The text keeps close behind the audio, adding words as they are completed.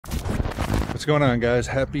What's going on, guys?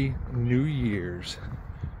 Happy New Year's.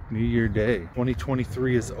 New Year Day.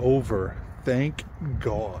 2023 is over. Thank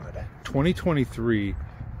God. 2023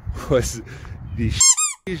 was the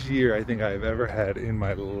shittiest year I think I've ever had in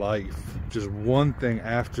my life. Just one thing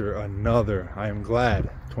after another. I am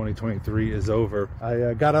glad 2023 is over.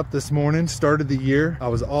 I got up this morning, started the year. I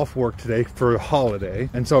was off work today for a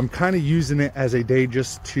holiday, and so I'm kind of using it as a day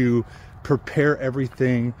just to prepare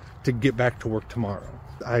everything to get back to work tomorrow.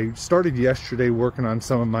 I started yesterday working on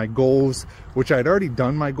some of my goals, which I'd already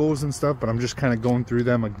done my goals and stuff, but I'm just kind of going through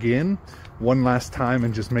them again one last time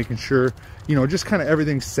and just making sure, you know, just kind of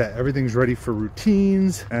everything's set, everything's ready for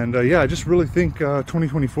routines. And yeah, I just really think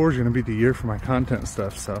 2024 is going to be the year for my content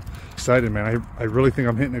stuff. So excited, man. I really think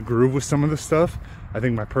I'm hitting a groove with some of the stuff. I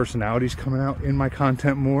think my personality's coming out in my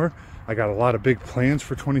content more. I got a lot of big plans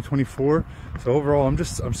for 2024. So overall, I'm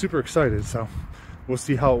super excited. So we'll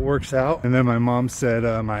see how it works out. And then my mom said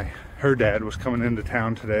her dad was coming into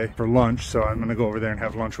town today for lunch, so I'm gonna go over there and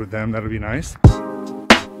have lunch with them. That'll be nice.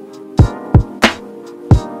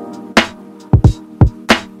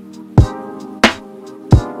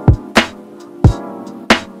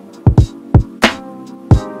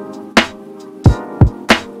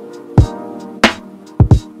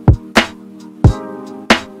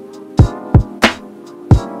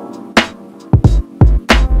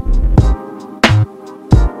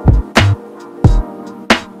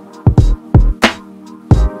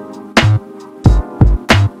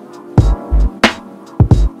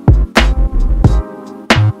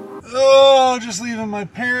 Just leaving my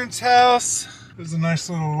parents' house. It was a nice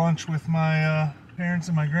little lunch with my parents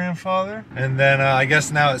and my grandfather. And then I guess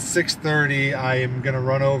now at 6:30, I am gonna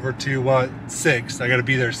run over to 6. I gotta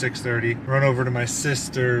be there at 6:30. Run over to my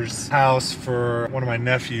sister's house for one of my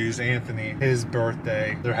nephews, Anthony, his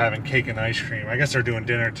birthday. They're having cake and ice cream. I guess they're doing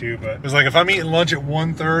dinner too, but it was like if I'm eating lunch at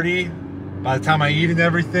 1:30, by the time I eat and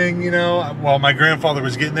everything, you know, well, my grandfather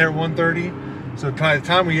was getting there at 1:30. So by the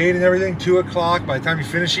time we ate and everything, 2 o'clock. By the time you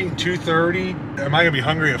finish eating, 2:30. Am I gonna be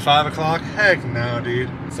hungry at 5 o'clock? Heck no, dude.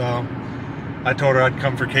 So I told her I'd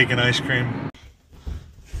come for cake and ice cream.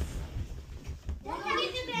 Look at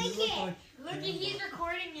it. Look, he's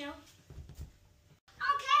recording you.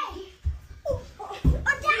 Okay.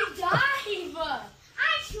 Dive.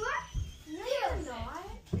 I sure. No, you're not.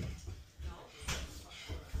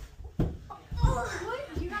 Oh,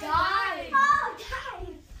 you dive. Oh,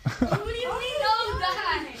 dive. What do you mean?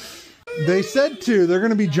 They said to. They're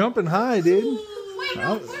gonna be jumping high, dude. Wait,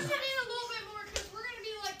 no, push it in a little bit more because we're gonna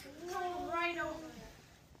be like right over.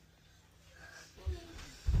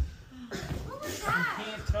 What was that? You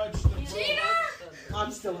can't touch the Cheater!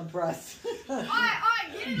 I'm still impressed. Alright,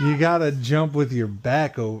 get it You gotta jump with your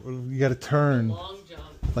back over. You gotta turn Long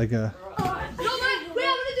jump. like a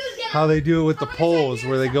get how they do it with the poles,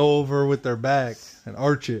 where they go over with their back and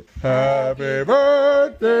arch it. Happy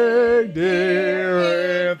birthday,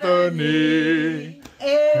 dear Anthony.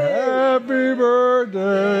 Happy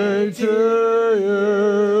birthday to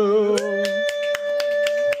you.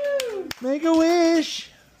 Make a wish.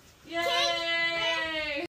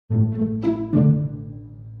 Yay!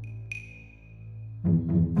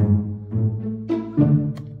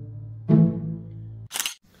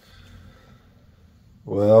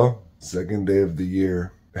 Well, second day of the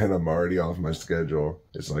year, and I'm already off my schedule.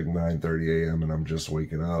 It's like 9:30 a.m. and I'm just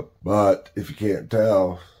waking up. But if you can't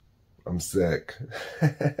tell, I'm sick.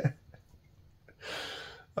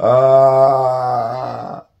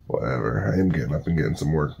 Whatever. I am getting up and getting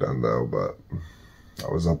some work done though, but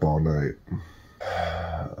I was up all night.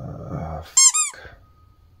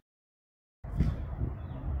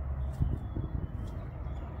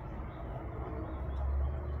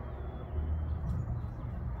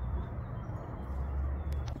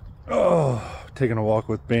 Oh, taking a walk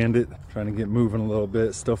with Bandit, trying to get moving a little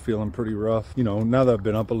bit, still feeling pretty rough. You know, now that I've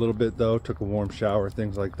been up a little bit though, took a warm shower,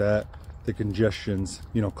 things like that, the congestion's,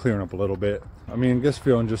 you know, clearing up a little bit. I mean, I guess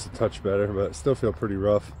feeling just a touch better, but still feel pretty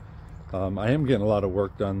rough. I am getting a lot of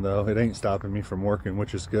work done though. It ain't stopping me from working,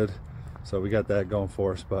 which is good. So we got that going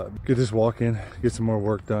for us, but get this walk in, get some more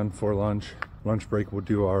work done for lunch. Lunch break, we'll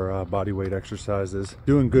do our body weight exercises.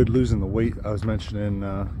 Doing good losing the weight. I was mentioning,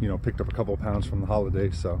 you know, picked up a couple of pounds from the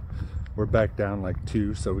holiday, so we're back down like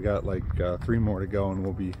 2. So we got like 3 more to go, and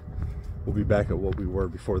we'll be back at what we were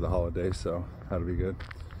before the holiday. So that'll be good.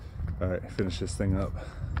 All right, finish this thing up.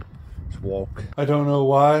 Just walk. I don't know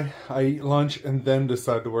why I eat lunch and then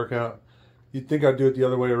decide to work out. You'd think I'd do it the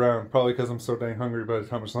other way around, probably because I'm so dang hungry by the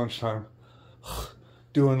time it's lunchtime.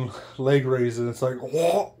 Doing leg raises, it's like,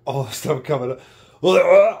 whoa, all the stuff coming up.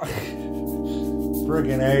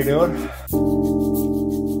 Friggin' A, dude.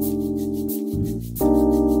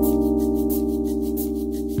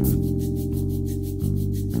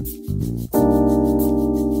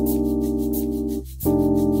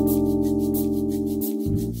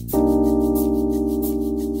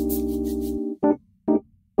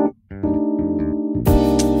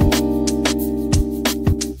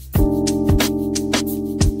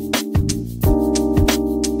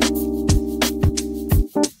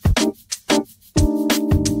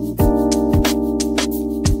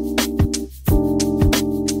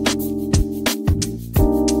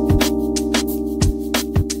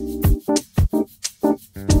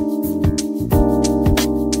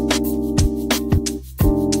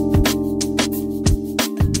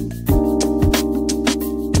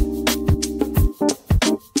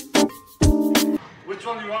 Which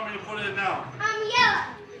one do you want me to put in now? Yellow.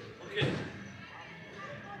 Okay.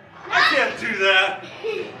 I can't do that.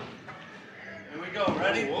 Here we go.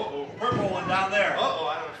 Ready? Whoa. Purple one down there. Uh-oh,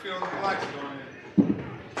 I have a feeling the black's going in.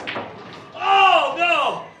 Oh,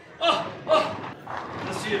 no! Oh.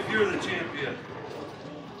 Let's see if you're the champion.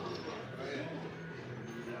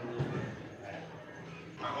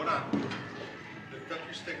 All right, hold on. Lift up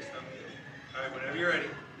your sticks now. All right, whenever you're ready.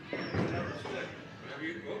 Whenever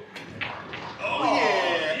you go. Oh,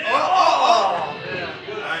 yeah. Oh. Yeah,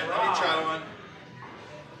 good. All right, let me try one.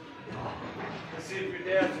 Let's see if your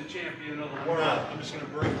dad's the champion of the world. I'm just going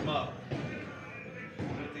to break them up.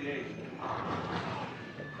 58.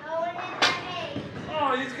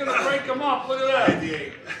 Oh, he's going to break them up. Look at that.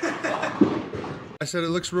 58. I said it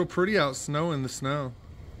looks real pretty out snow in the snow.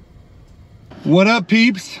 What up,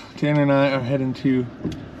 peeps? Tanner and I are heading to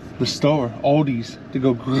the store, Aldi's, to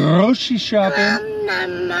go grocery shopping.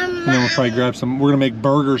 And then we'll probably grab some. We're gonna make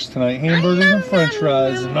burgers tonight, hamburgers and French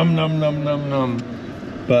fries. Num num num num num.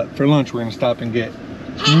 But for lunch, we're gonna stop and get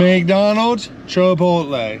McDonald's,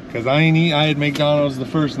 Chipotle, because I had McDonald's the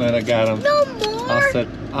first night I got them. No more. I said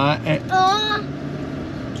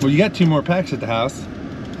well, you got 2 more packs at the house.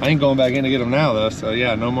 I ain't going back in to get them now though. So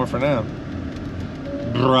yeah, no more for now.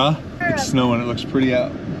 Bruh, it's snowing. It looks pretty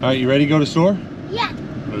out. All right, you ready to go to the store? Yeah.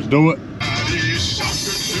 Let's do it.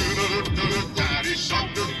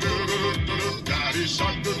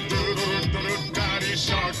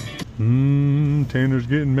 Tanner's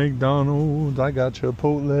getting McDonald's. I got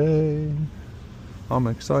Chipotle. I'm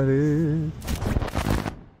excited.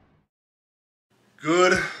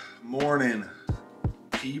 Good morning,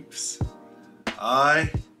 peeps.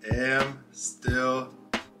 I am still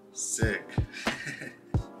sick.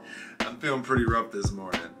 I'm feeling pretty rough this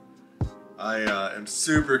morning. I am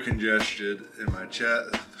super congested in my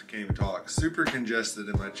chest. I can't even talk. Super congested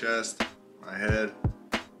in my chest, my head,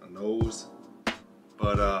 my nose.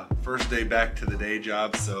 But first day back to the day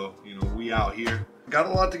job, so you know, we out here. Got a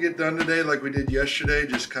lot to get done today like we did yesterday,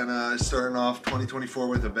 just kind of starting off 2024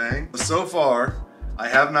 with a bang. So far, I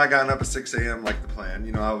have not gotten up at 6 a.m. like the plan.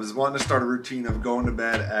 You know, I was wanting to start a routine of going to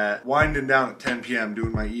bed at, winding down at 10 p.m.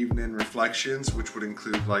 doing my evening reflections, which would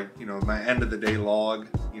include like, you know, my end of the day log,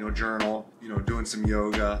 you know, journal, you know, doing some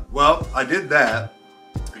yoga. Well, I did that,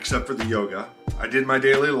 except for the yoga. I did my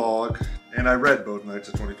daily log, and I read both nights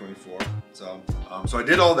of 2024. So I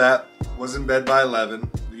did all that, was in bed by 11.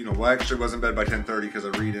 You know, well, I actually was in bed by 10:30 because I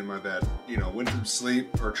read in my bed. You know, went to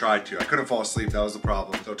sleep, or tried to. I couldn't fall asleep, that was the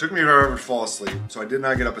problem. So it took me forever to fall asleep. So I did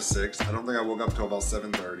not get up at 6. I don't think I woke up until about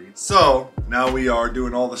 7:30. So now we are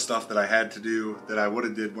doing all the stuff that I had to do that I would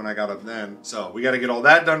have did when I got up then. So we got to get all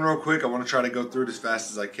that done real quick. I want to try to go through it as fast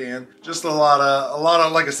as I can. Just a lot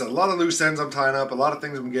of, like I said, a lot of loose ends I'm tying up, a lot of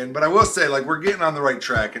things I'm getting. But I will say, like, we're getting on the right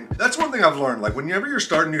track. And that's one thing I've learned. Like, whenever you're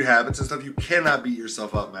starting new habits and stuff, you cannot beat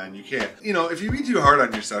yourself up, man. You can't. You know, if you be too hard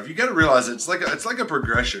on yourself, you got to realize it's like a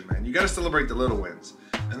progression, man. You got to celebrate the little wins.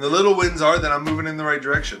 And the little wins are that I'm moving in the right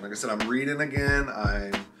direction. Like I said, I'm reading again.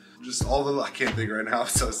 I'm just I can't think right now. I'm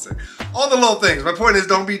so sick. All the little things. My point is,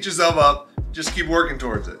 don't beat yourself up. Just keep working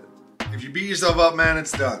towards it. If you beat yourself up, man,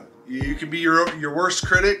 it's done. You can be your worst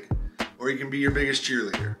critic, or you can be your biggest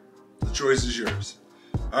cheerleader. The choice is yours.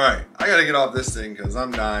 All right, I got to get off this thing because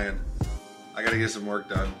I'm dying. I got to get some work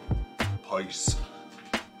done. Peace.